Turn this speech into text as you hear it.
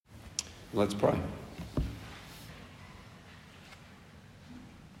Let's pray.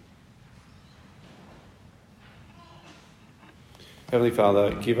 Heavenly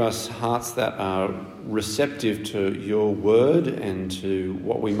Father, give us hearts that are receptive to your word and to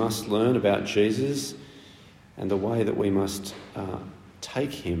what we must learn about Jesus and the way that we must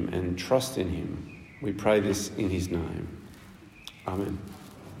take him and trust in him. We pray this in his name. Amen.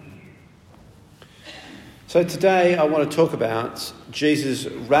 So today I want to talk about Jesus'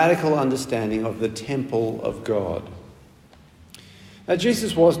 radical understanding of the temple of God. Now,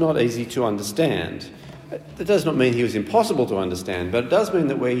 Jesus was not easy to understand. That does not mean he was impossible to understand, but it does mean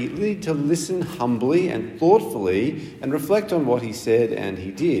that we need to listen humbly and thoughtfully and reflect on what he said and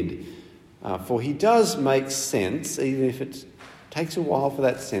he did. For he does make sense, even if it takes a while for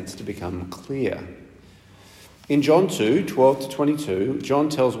that sense to become clear. In John 2, 12 to 22, John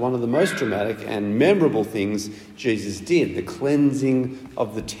tells one of the most dramatic and memorable things Jesus did, the cleansing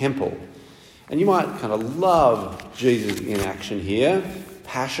of the temple. And you might kind of love Jesus in action here,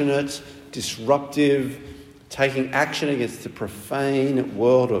 passionate, disruptive, taking action against the profane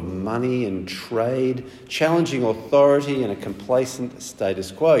world of money and trade, challenging authority and a complacent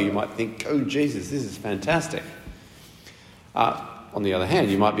status quo. You might think, oh, Jesus, this is fantastic. On the other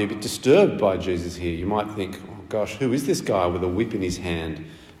hand, you might be a bit disturbed by Jesus here. You might think, oh gosh, who is this guy with a whip in his hand,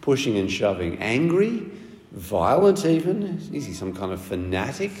 pushing and shoving? Angry? Violent even? Is he some kind of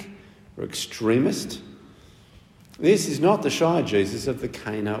fanatic or extremist? This is not the shy Jesus of the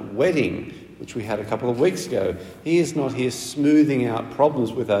Cana wedding, which we had a couple of weeks ago. He is not here smoothing out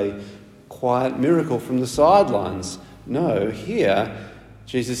problems with a quiet miracle from the sidelines. No, here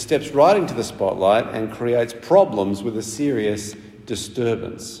Jesus steps right into the spotlight and creates problems with a serious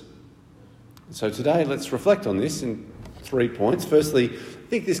disturbance. So today let's reflect on this in 3 points. Firstly, I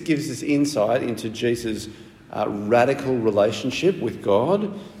think this gives us insight into Jesus' radical relationship with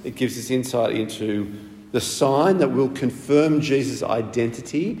God. It gives us insight into the sign that will confirm Jesus'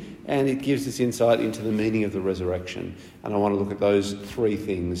 identity, and it gives us insight into the meaning of the resurrection. And I want to look at those 3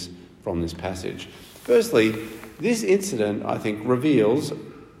 things from this passage. Firstly, this incident, I think, reveals,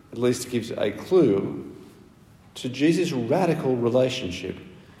 at least gives a clue, to Jesus' radical relationship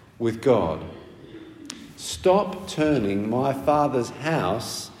with God. Stop turning my Father's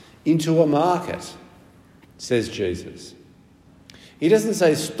house into a market, says Jesus. He doesn't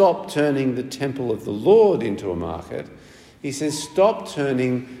say stop turning the temple of the Lord into a market. He says stop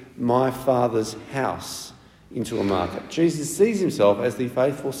turning my Father's house into a market. Jesus sees himself as the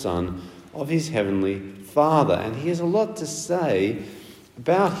faithful son of his heavenly Father, and he has a lot to say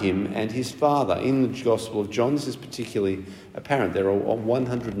about him and his Father. In the Gospel of John, this is particularly apparent. There are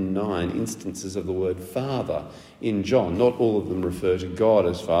 109 instances of the word Father in John. Not all of them refer to God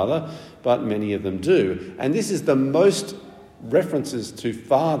as Father, but many of them do. And this is the most references to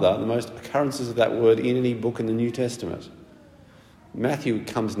Father, the most occurrences of that word in any book in the New Testament. Matthew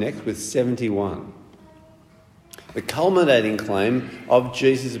comes next with 71. The culminating claim of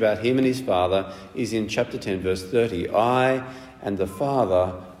Jesus about him and his Father is in chapter 10, verse 30. I and the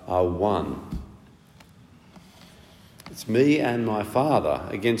Father are one. It's me and my Father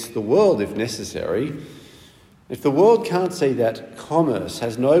against the world if necessary. If the world can't see that commerce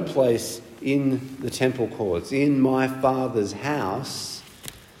has no place in the temple courts, in my Father's house,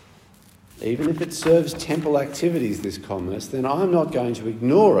 even if it serves temple activities, this commerce, then I'm not going to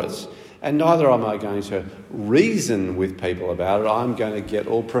ignore it. And neither am I going to reason with people about it. I'm going to get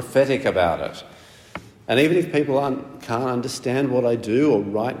all prophetic about it. And even if people can't understand what I do or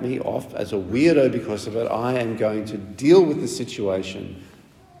write me off as a weirdo because of it, I am going to deal with the situation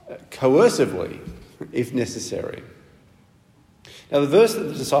coercively, if necessary. Now, the verse that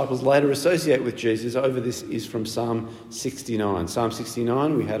the disciples later associate with Jesus over this is from Psalm 69. Psalm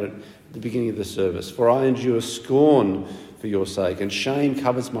 69, we had it at the beginning of the service. For I endure scorn for your sake, and shame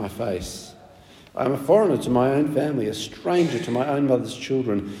covers my face. I am a foreigner to my own family, a stranger to my own mother's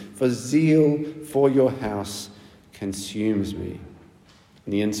children, for zeal for your house consumes me.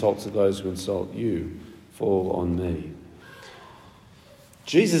 And the insults of those who insult you fall on me.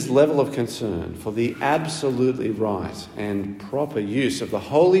 Jesus' level of concern for the absolutely right and proper use of the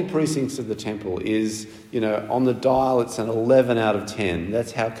holy precincts of the temple is, on the dial it's an 11 out of 10.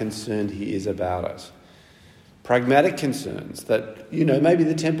 That's how concerned he is about it. Pragmatic concerns that, maybe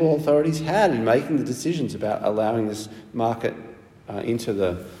the temple authorities had in making the decisions about allowing this market into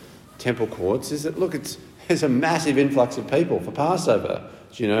the temple courts is that, look, there's a massive influx of people for Passover.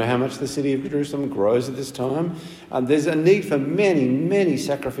 Do you know how much the city of Jerusalem grows at this time? There's a need for many, many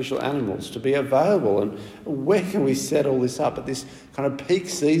sacrificial animals to be available. And where can we set all this up at this kind of peak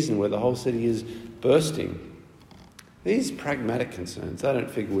season where the whole city is bursting? These pragmatic concerns, they don't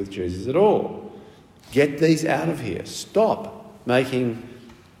figure with Jesus at all. Get these out of here. Stop making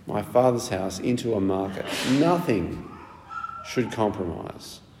my Father's house into a market. Nothing should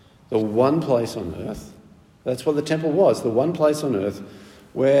compromise. The one place on earth, that's what the temple was, the one place on earth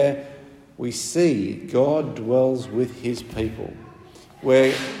where we see God dwells with his people,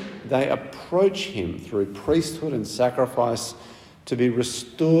 where they approach him through priesthood and sacrifice to be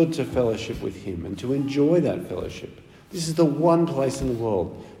restored to fellowship with him and to enjoy that fellowship. This is the one place in the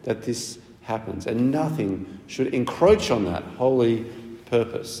world that this happens, and nothing should encroach on that holy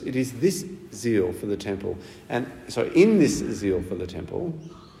purpose. It is this zeal for the temple. And so in this zeal for the temple,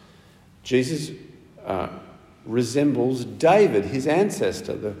 Jesus resembles David, his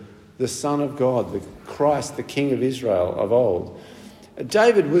ancestor, the Son of God, the Christ, the King of Israel of old.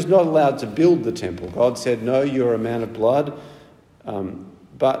 David was not allowed to build the temple. God said, no, you're a man of blood.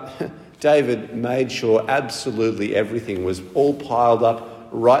 But David made sure absolutely everything was all piled up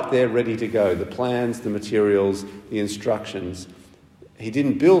right there, ready to go. The plans, the materials, the instructions. He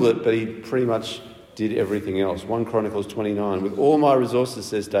didn't build it, but he pretty much did everything else. 1 Chronicles 29, with all my resources,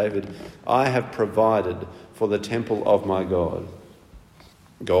 says David, I have provided for the temple of my God.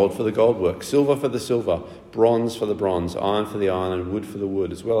 Gold for the gold work, silver for the silver, bronze for the bronze, iron for the iron, and wood for the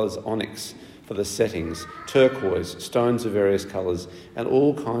wood, as well as onyx for the settings, turquoise, stones of various colours, and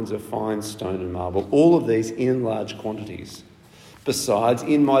all kinds of fine stone and marble, all of these in large quantities. Besides,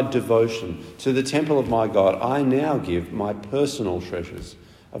 in my devotion to the temple of my God, I now give my personal treasures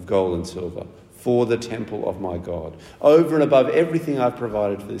of gold and silver for the temple of my God. Over and above everything I've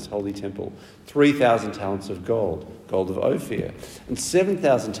provided for this holy temple, 3,000 talents of gold, gold of Ophir, and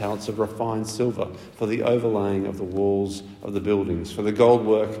 7,000 talents of refined silver for the overlaying of the walls of the buildings, for the gold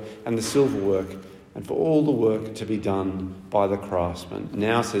work and the silver work, and for all the work to be done by the craftsmen.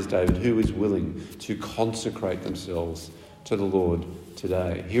 Now, says David, who is willing to consecrate themselves to the Lord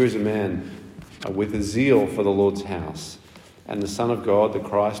today? Here is a man with a zeal for the Lord's house, and the Son of God, the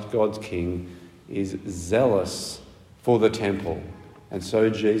Christ, God's King, is zealous for the temple. And so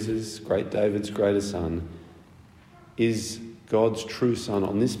Jesus, great David's greater son, is God's true son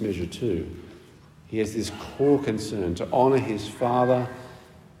on this measure too. He has this core concern to honour his Father,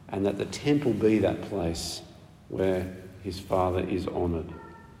 and that the temple be that place where his Father is honoured.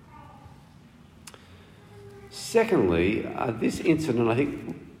 Secondly, this incident, I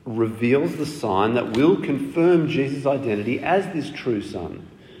think, reveals the sign that will confirm Jesus' identity as this true son,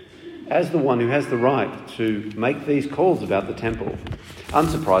 as the one who has the right to make these calls about the temple.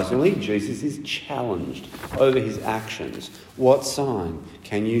 Unsurprisingly, Jesus is challenged over his actions. What sign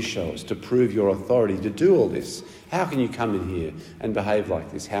can you show us to prove your authority to do all this? How can you come in here and behave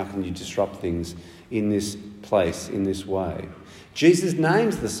like this? How can you disrupt things in this place, in this way? Jesus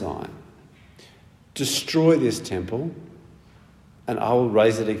names the sign. Destroy this temple, and I will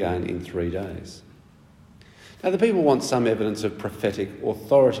raise it again in 3 days. Now, the people want some evidence of prophetic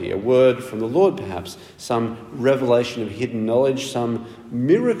authority, a word from the Lord perhaps, some revelation of hidden knowledge, some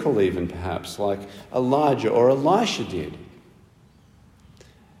miracle even perhaps, like Elijah or Elisha did.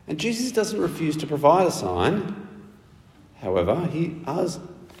 And Jesus doesn't refuse to provide a sign. However, he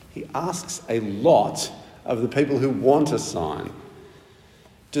asks a lot of the people who want a sign.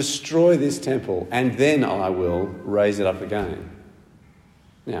 Destroy this temple, and then I will raise it up again.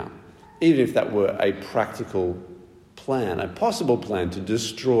 Now, even if that were a practical plan, a possible plan to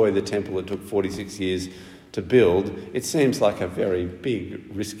destroy the temple that took 46 years to build, it seems like a very big,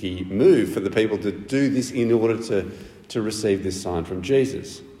 risky move for the people to do this in order to receive this sign from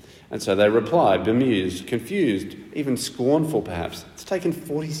Jesus. And so they reply, bemused, confused, even scornful perhaps. It's taken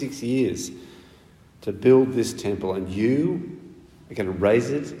 46 years to build this temple, and you are going to raise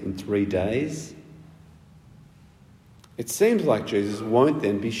it in 3 days? It seems like Jesus won't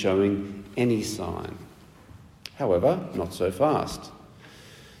then be showing any sign. However, not so fast.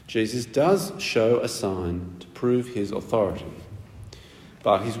 Jesus does show a sign to prove his authority,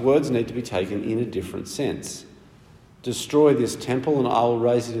 but his words need to be taken in a different sense. Destroy this temple and I will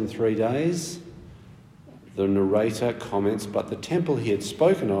raise it in 3 days. The narrator comments, but the temple he had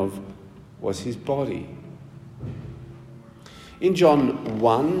spoken of was his body. In John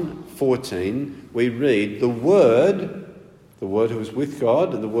 1:14, we read, the Word who was with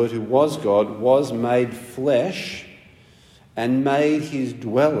God, and the Word who was God, was made flesh and made his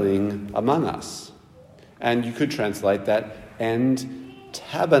dwelling among us. And you could translate that, and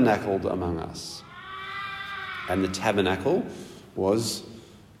tabernacled among us. And the tabernacle was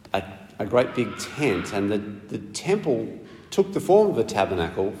a great big tent, and the temple took the form of a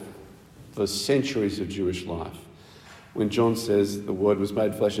tabernacle for centuries of Jewish life. When John says the Word was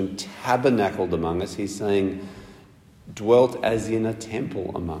made flesh and tabernacled among us, he's saying dwelt as in a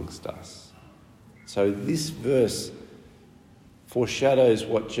temple amongst us. So this verse foreshadows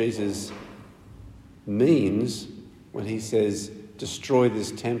what Jesus means when he says, destroy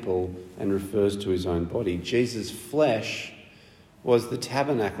this temple, and refers to his own body. Jesus' flesh was the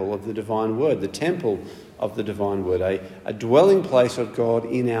tabernacle of the divine word, the temple of the divine word, a dwelling place of God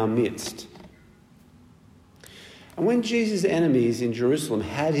in our midst. And when Jesus' enemies in Jerusalem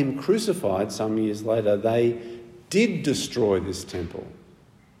had him crucified some years later, they did destroy this temple.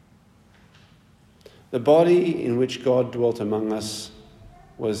 The body in which God dwelt among us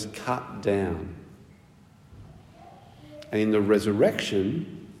was cut down. And in the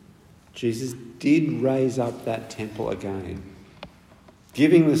resurrection, Jesus did raise up that temple again,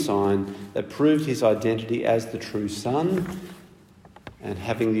 giving the sign that proved his identity as the true Son and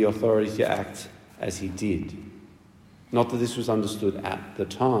having the authority to act as he did. Not that this was understood at the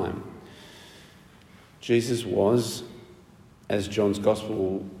time. Jesus was, as John's Gospel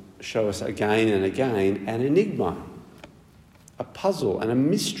will show us again and again, an enigma, a puzzle and a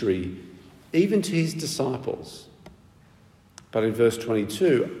mystery, even to his disciples. But in verse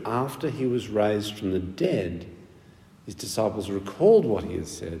 22, after he was raised from the dead, his disciples recalled what he had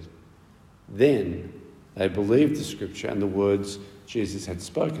said. Then they believed the scripture and the words Jesus had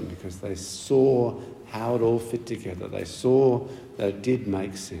spoken, because they saw how it all fit together. They saw that it did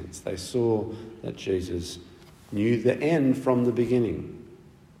make sense. They saw that Jesus knew the end from the beginning.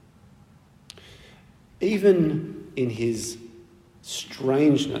 Even in his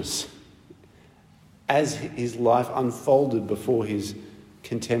strangeness, as his life unfolded before his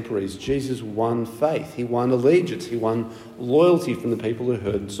contemporaries, Jesus won faith. He won allegiance. He won loyalty from the people who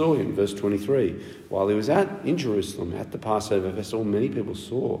heard and saw him. Verse 23, while he was in Jerusalem at the Passover festival, many people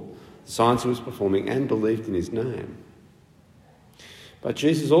saw the signs he was performing and believed in his name. But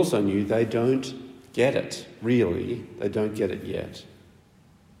Jesus also knew they don't get it, really. They don't get it yet.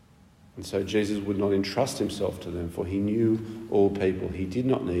 And so Jesus would not entrust himself to them, for he knew all people. He did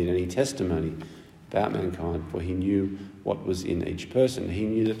not need any testimony about mankind, for he knew what was in each person. He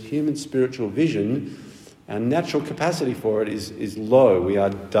knew that human spiritual vision, our natural capacity for it is low. We are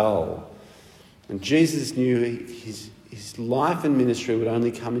dull. And Jesus knew his life and ministry would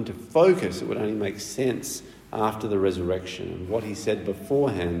only come into focus. It would only make sense after the resurrection. And what he said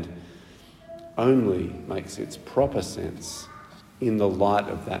beforehand only makes its proper sense in the light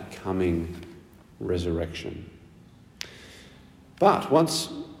of that coming resurrection. But once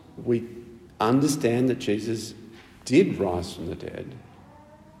we understand that Jesus did rise from the dead,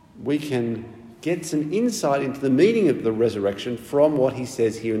 we can get some insight into the meaning of the resurrection from what he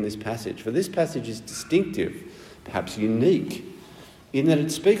says here in this passage. For this passage is distinctive, perhaps unique, in that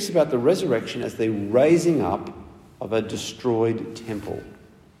it speaks about the resurrection as the raising up of a destroyed temple.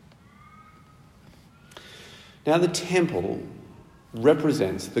 Now, the temple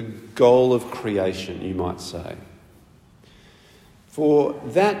represents the goal of creation, you might say. For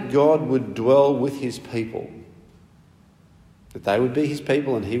that God would dwell with his people, that they would be his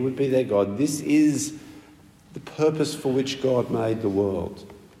people and he would be their God. This is the purpose for which God made the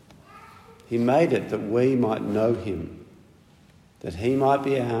world. He made it that we might know him, that he might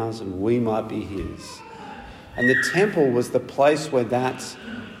be ours and we might be his. And the temple was the place where that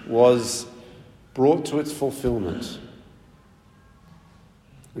was brought to its fulfillment.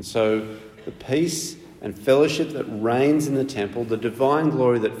 And so the peace and fellowship that reigns in the temple, the divine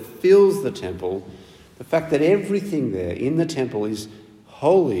glory that fills the temple, the fact that everything there in the temple is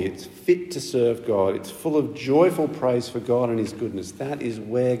holy, it's fit to serve God, it's full of joyful praise for God and his goodness. That is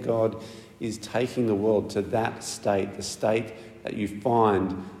where God is taking the world, to that state, the state that you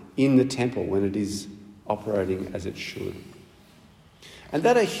find in the temple when it is operating as it should. And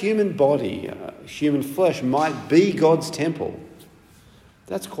that a human body, human flesh, might be God's temple,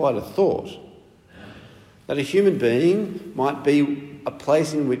 that's quite a thought. That a human being might be a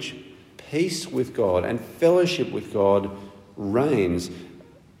place in which peace with God and fellowship with God reigns.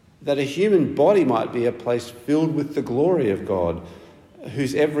 That a human body might be a place filled with the glory of God,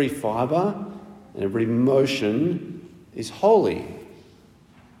 whose every fibre and every motion is holy,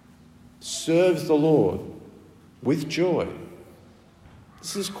 serves the Lord with joy.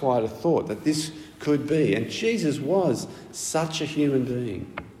 This is quite a thought, that this could be. And Jesus was such a human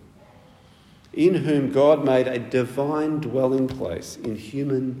being, in whom God made a divine dwelling place in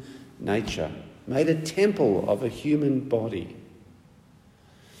human nature, made a temple of a human body.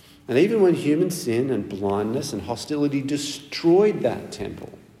 And even when human sin and blindness and hostility destroyed that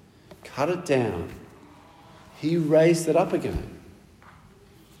temple, cut it down, he raised it up again.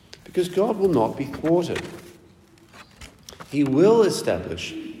 Because God will not be thwarted. He will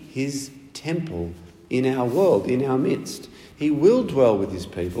establish his temple in our world, in our midst. He will dwell with his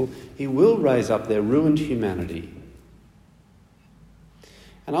people. He will raise up their ruined humanity.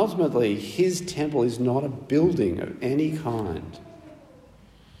 And ultimately, his temple is not a building of any kind.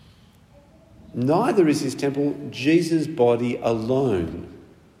 Neither is his temple Jesus' body alone.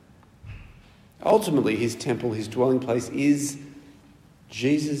 Ultimately, his temple, his dwelling place, is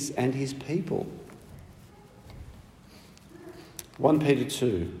Jesus and his people. 1 Peter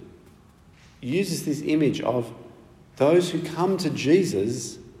 2 uses this image of those who come to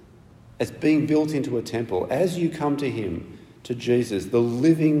Jesus as being built into a temple. As you come to him, to Jesus, the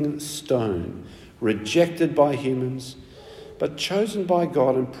living stone, rejected by humans, but chosen by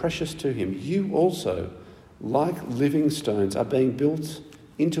God and precious to him, you also, like living stones, are being built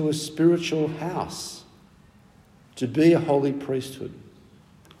into a spiritual house to be a holy priesthood,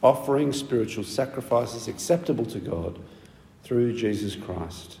 offering spiritual sacrifices acceptable to God through Jesus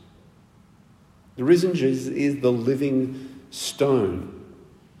Christ. The risen Jesus is the living stone,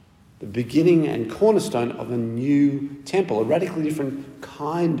 the beginning and cornerstone of a new temple, a radically different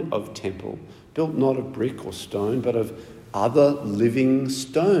kind of temple, built not of brick or stone, but of other living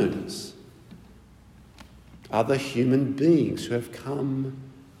stones, other human beings who have come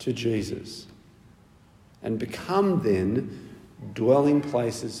to Jesus and become then dwelling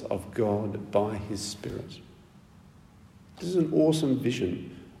places of God by his Spirit. This is an awesome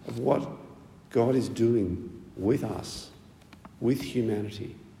vision of what God is doing with us, with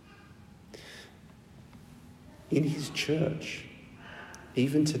humanity. In his church,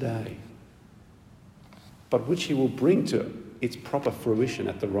 even today, but which he will bring to its proper fruition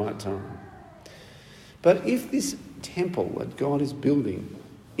at the right time. But if this temple that God is building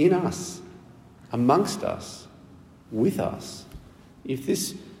in us, amongst us, with us, if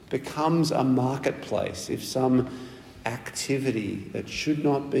this becomes a marketplace, if some activity that should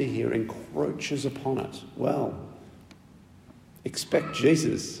not be here encroaches upon it, well, expect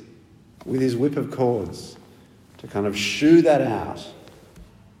Jesus with his whip of cords to kind of shoo that out.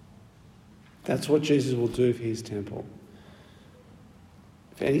 That's what Jesus will do for his temple.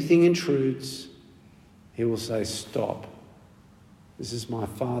 If anything intrudes, he will say, stop. This is my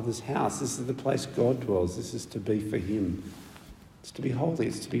Father's house. This is the place God dwells. This is to be for him. It's to be holy.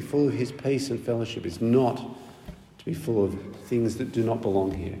 It's to be full of his peace and fellowship. It's not to be full of things that do not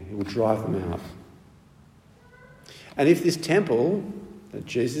belong here. He will drive them out. And if this temple that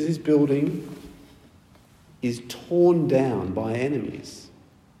Jesus is building is torn down by enemies,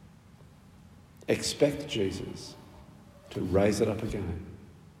 expect Jesus to raise it up again.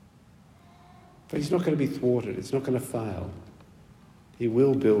 But he's not going to be thwarted. It's not going to fail. He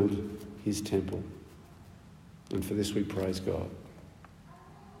will build his temple. And for this we praise God.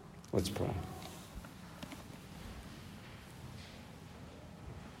 Let's pray.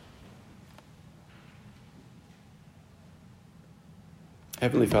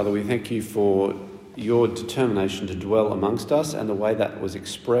 Heavenly Father, we thank you for your determination to dwell amongst us and the way that was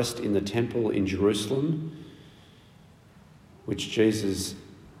expressed in the temple in Jerusalem, which Jesus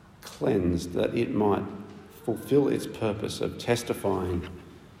cleansed that it might fulfill its purpose of testifying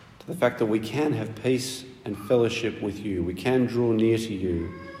to the fact that we can have peace and fellowship with you. We can draw near to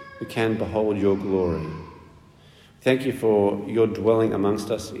you. We can behold your glory. Thank you for your dwelling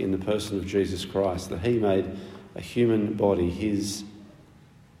amongst us in the person of Jesus Christ, that he made a human body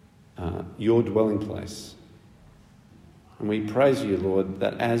your dwelling place. And we praise you, Lord,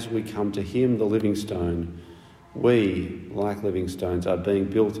 that as we come to him, the living stone, we, like living stones, are being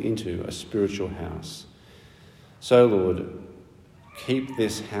built into a spiritual house. So, Lord, keep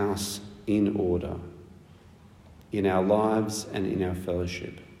this house in order in our lives and in our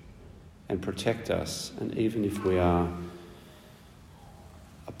fellowship, and protect us. And even if we are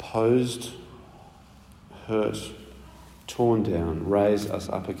opposed, hurt, torn down, raise us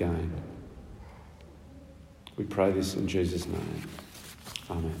up again. We pray this in Jesus' name.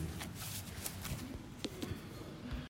 Amen.